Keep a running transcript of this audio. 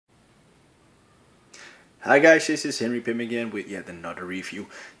Hi guys, this is Henry Pim again with yet another review.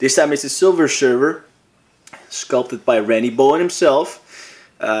 This time it's a silver server, sculpted by Bowen himself.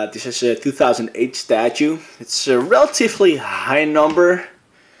 This is a 2008 statue. It's a relatively high number.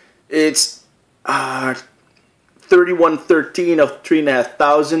 It's 3113 of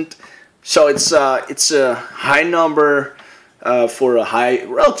 3,500. So it's a high number for a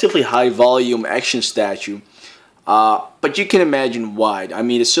relatively high volume action statue. But you can imagine why. I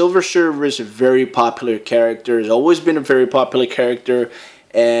mean, the Silver Surfer is a very popular character. Has always been a very popular character,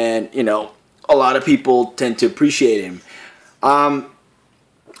 and you know, a lot of people tend to appreciate him. I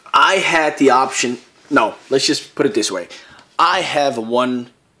had the option. No, let's just put it this way. I have a one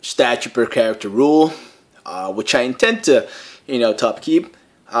statue per character rule, which I intend to, top keep.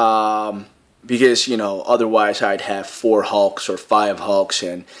 Because otherwise I'd have 4 Hulks or 5 Hulks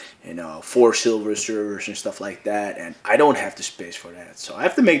and 4 Silver Servers and stuff like that, and I don't have the space for that. So I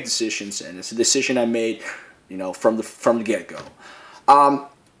have to make decisions, and it's a decision I made, from the get-go.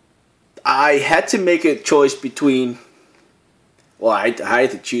 I had to make a choice between. Well, I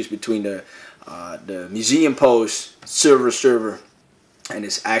had to choose between the museum pose Silver Server and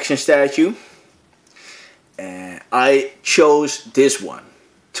this action statue, and I chose this one.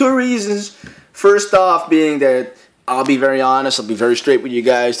 2 reasons. First off, being that I'll be very honest, I'll be very straight with you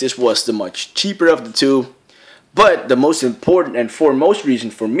guys. This was the much cheaper of the 2, but the most important and foremost reason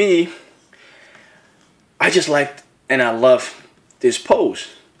for me, I just liked and I love this pose.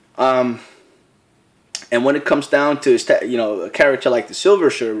 And when it comes down to a character like the Silver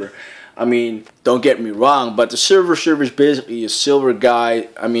Server, I mean, don't get me wrong, but the Silver Server is basically a silver guy.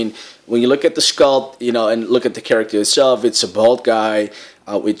 I mean, when you look at the sculpt, and look at the character itself, it's a bald guy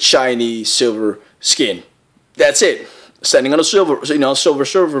with shiny silver skin. That's it. Standing on a silver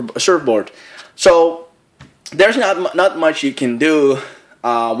surfboard. So there's not much you can do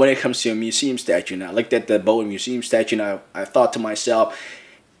when it comes to a museum statue. Now, I looked at the Bowen museum statue, and I thought to myself,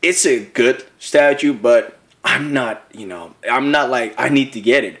 it's a good statue, but I'm not like I need to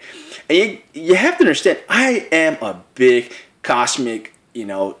get it. And you have to understand, I am a big cosmic,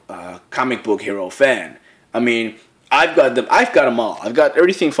 comic book hero fan. I mean, I've got them all. I've got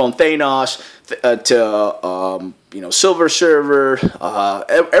everything from Thanos to Silver Server,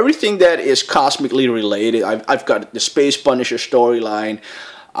 everything that is cosmically related. I've got the Space Punisher storyline.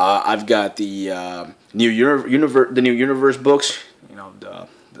 I've got the new universe books.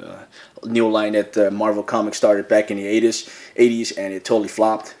 The new line that Marvel Comics started back in the 80s, and it totally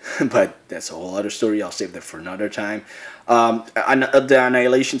flopped. But that's a whole other story. I'll save that for another time. The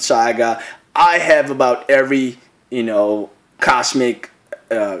Annihilation Saga. I have about every cosmic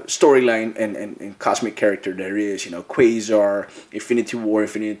storyline and cosmic character there is. Quasar, Infinity War,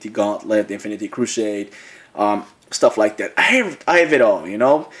 Infinity Gauntlet, Infinity Crusade, stuff like that. I have it all,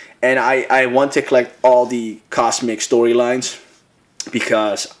 and I want to collect all the cosmic storylines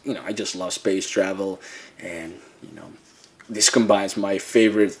because I just love space travel, and this combines my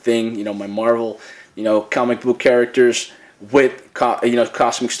favorite thing, my Marvel comic book characters with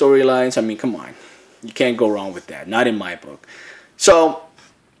cosmic storylines. I mean, come on. You can't go wrong with that. Not in my book. So,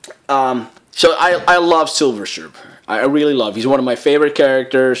 I love Silver Server. I really love. He's one of my favorite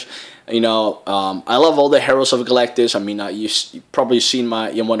characters. I love all the Heroes of Galactus. I mean, you've probably seen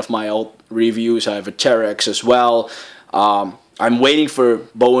one of my old reviews. I have a T-Rex as well. I'm waiting for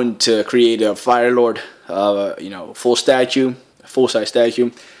Bowen to create a Fire Lord, full-size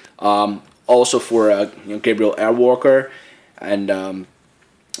statue. Also for Gabriel Airwalker, and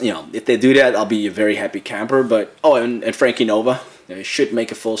if they do that, I'll be a very happy camper. But and Frankie Nova, they should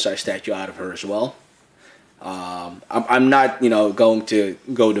make a full-size statue out of her as well. I'm not going to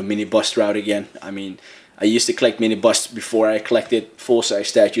go the mini bust route again. I mean, I used to collect mini busts before I collected full-size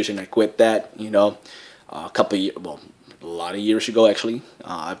statues, and I quit that. A lot of years ago actually.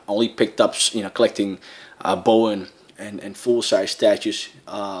 I've only picked up collecting Bowen and full-size statues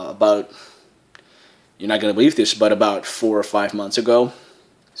about, you're not gonna believe this, but about 4 or 5 months ago.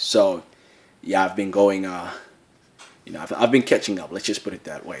 So, yeah, I've been going, I've been catching up. Let's just put it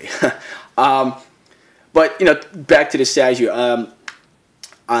that way. But back to the statue.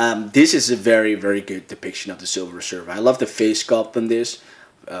 This is a very, very good depiction of the Silver Server. I love the face sculpt on this.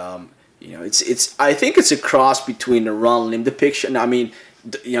 I think it's a cross between the Ron Lim depiction. I mean,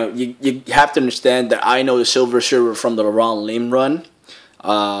 you have to understand that I know the Silver Server from the Ron Lim run.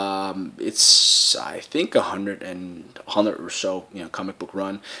 It's, I think, 100 or so comic book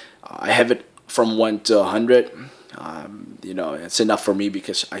run. I have it from 1 to 100. It's enough for me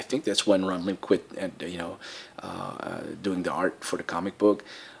because I think that's when Ron Lim quit and doing the art for the comic book.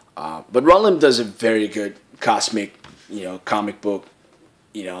 But Ron Lim does a very good cosmic comic book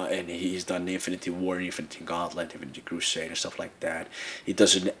you know, and he's done the Infinity War, Infinity Gauntlet, Infinity Crusade, and stuff like that. He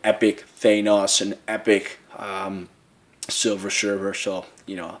does an epic Thanos, an epic Silver Surfer. So,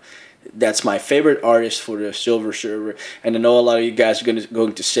 you know, that's my favorite artist for the Silver Surfer. And I know a lot of you guys are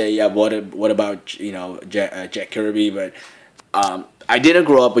going to say, yeah, what about, you know, Jack Kirby? But I didn't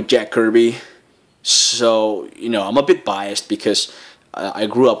grow up with Jack Kirby, so, you know, I'm a bit biased because I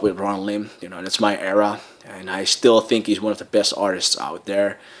grew up with Ron Lim. You know, that's my era, and I still think he's one of the best artists out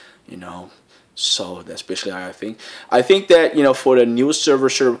there. You know, so that's basically how I think. I think that, you know, for the new Silver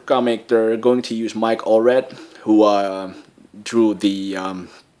Surfer comic, they're going to use Mike Allred, who drew the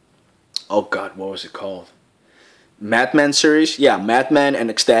oh god, what was it called? Madman series? Yeah, Madman and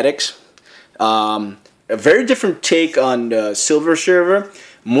Ecstatics. A very different take on the Silver Surfer,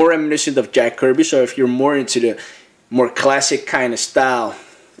 more reminiscent of Jack Kirby. So if you're more into the more classic kind of style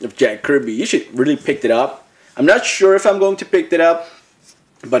of Jack Kirby, you should really pick it up. I'm not sure if I'm going to pick it up,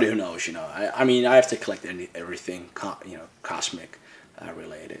 but who knows, you know. I mean, I have to collect everything, you know, cosmic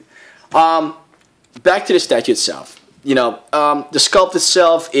related. Back to the statue itself. You know, the sculpt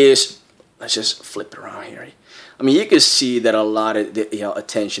itself is, let's just flip it around here. I mean, you can see that a lot of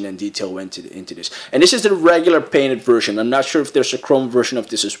attention and detail went into this. And this is the regular painted version. I'm not sure if there's a chrome version of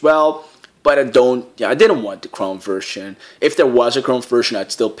this as well, but I didn't want the chrome version. If there was a chrome version,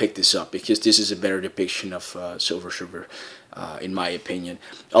 I'd still pick this up because this is a better depiction of Silver Surfer, in my opinion.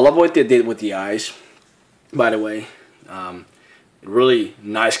 I love what they did with the eyes, by the way. Really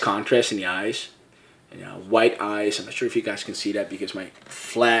nice contrast in the eyes. You know, white eyes. I'm not sure if you guys can see that because my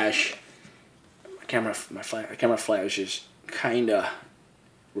flash, my camera flash is kind of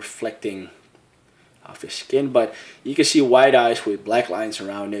reflecting off his skin, but you can see white eyes with black lines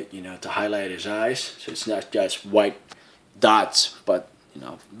around it, you know, to highlight his eyes. So it's not just white dots, but, you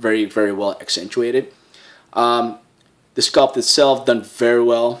know, very, very well accentuated. The sculpt itself done very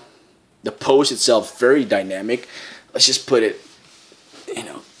well. The pose itself very dynamic. Let's just put it, you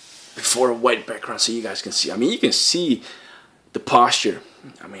know, before a white background so you guys can see. I mean, you can see the posture.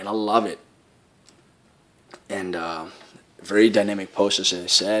 I mean, I love it. And very dynamic pose, as I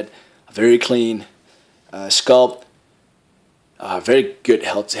said. Very clean sculpt. Very good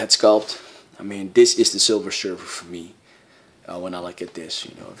head sculpt. I mean, this is the Silver Surfer for me. When I look at this,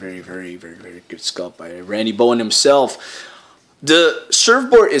 you know, very, very, very, very good sculpt by Randy Bowen himself. The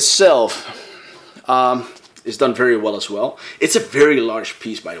surfboard itself is done very well as well. It's a very large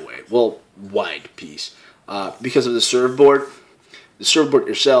piece, by the way. Well, wide piece. Because of the surfboard. The surfboard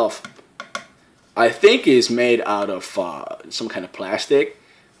itself, I think, is made out of some kind of plastic,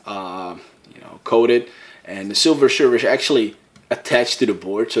 you know, coated. And the Silver Surfer is actually attached to the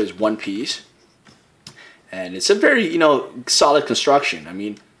board, so it's one piece. And it's a very, you know, solid construction. I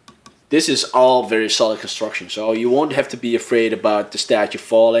mean, this is all very solid construction. So you won't have to be afraid about the statue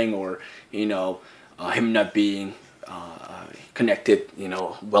falling or, you know, him not being connected, you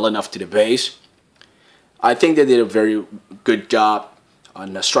know, well enough to the base. I think they did a very good job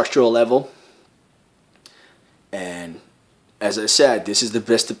on the structural level. And as I said, this is the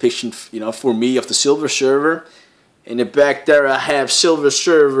best depiction, you know, for me of the Silver Surfer. In the back there, I have Silver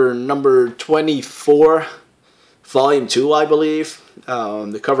Surfer number 24, volume 2, I believe.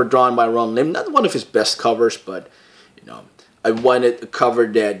 The cover drawn by Ron Lim. Not one of his best covers, but, you know, I wanted a cover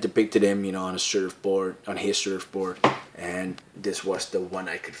that depicted him, you know, on a surfboard, on his surfboard. And this was the one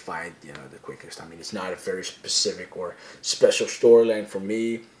I could find, you know, the quickest. I mean, it's not a very specific or special storyline for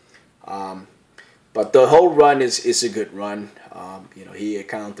me. But the whole run is a good run. You know, he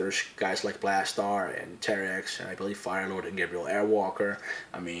encounters guys like Blastar and Terex, and I believe Firelord and Gabriel Airwalker.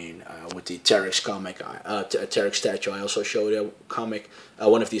 I mean, with the Terex comic, Terex statue, I also showed a comic,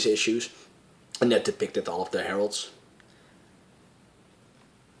 one of these issues, and that depicted all of the heralds.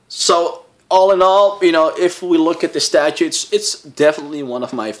 So, all in all, you know, if we look at the statue, it's definitely one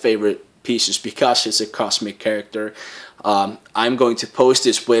of my favorite pieces because it's a cosmic character. I'm going to post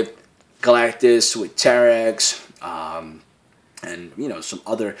this with Galactus, with Terex, and, you know, some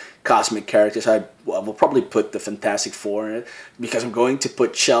other cosmic characters. I will probably put the Fantastic Four in it because I'm going to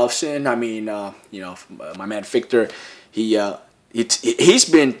put shelves in. I mean, you know, my man Victor, he's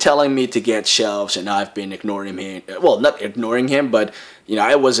been telling me to get shelves, and I've been ignoring him. Well, not ignoring him, but, you know,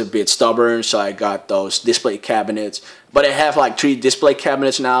 I was a bit stubborn, so I got those display cabinets. But I have like 3 display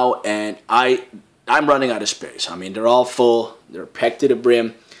cabinets now, and I'm running out of space. I mean, they're all full. They're packed to the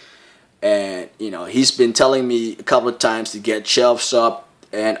brim. And, you know, he's been telling me a couple of times to get shelves up,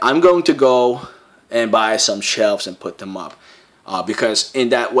 and I'm going to go and buy some shelves and put them up. because in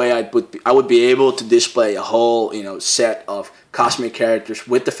that way I would be able to display a whole, you know, set of cosmic characters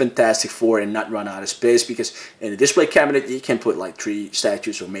with the Fantastic Four and not run out of space, because in a display cabinet you can put like 3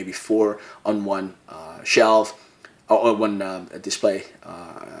 statues or maybe 4 on one shelf or one display,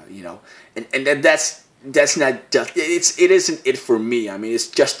 you know, and that's not just, it isn't it for me. I mean, it's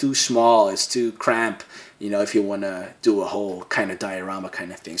just too small, it's too cramped, you know, if you want to do a whole kind of diorama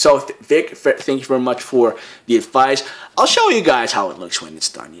kind of thing. So Vic, thank you very much for the advice. I'll show you guys how it looks when it's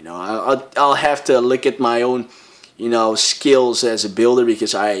done. You know, I'll have to look at my own, you know, skills as a builder,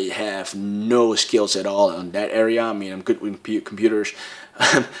 because I have no skills at all on that area. I mean, I'm good with computers.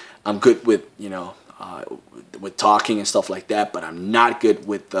 I'm good with, you know, with talking and stuff like that, but I'm not good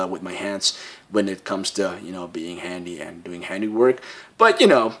with my hands when it comes to, you know, being handy and doing handiwork. But, you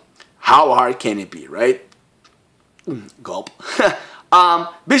know, how hard can it be, right? Gulp.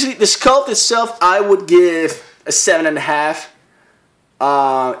 Basically, the sculpt itself, I would give a 7.5.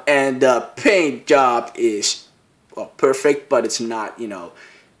 And the paint job is, well, perfect, but it's not, you know,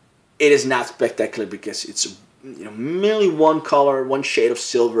 it is not spectacular, because it's, you know, mainly one color, one shade of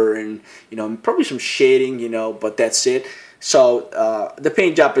silver, and, you know, probably some shading, you know, but that's it. So the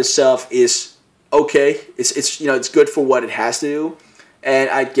paint job itself is okay. It's you know, it's good for what it has to do, and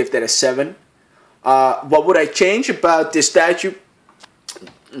I'd give that a 7. What would I change about this statue?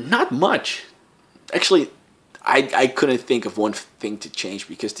 Not much. Actually, I couldn't think of one thing to change,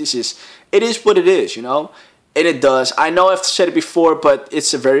 because it is what it is, you know. And it does. I know I've said it before, but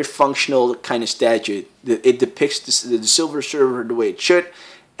it's a very functional kind of statue. It depicts the Silver Surfer the way it should,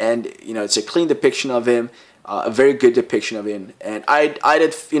 and, you know, it's a clean depiction of him, a very good depiction of him. And I'd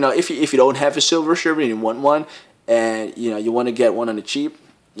you know, if you don't have a Silver Surfer and you want one, and, you know, you want to get one on the cheap,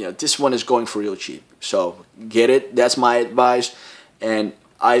 you know, this one is going for real cheap. So get it. That's my advice. And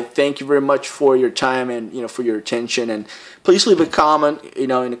I thank you very much for your time and, you know, for your attention. And please leave a comment, you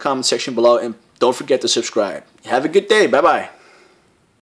know, in the comment section below, and don't forget to subscribe. Have a good day. Bye-bye.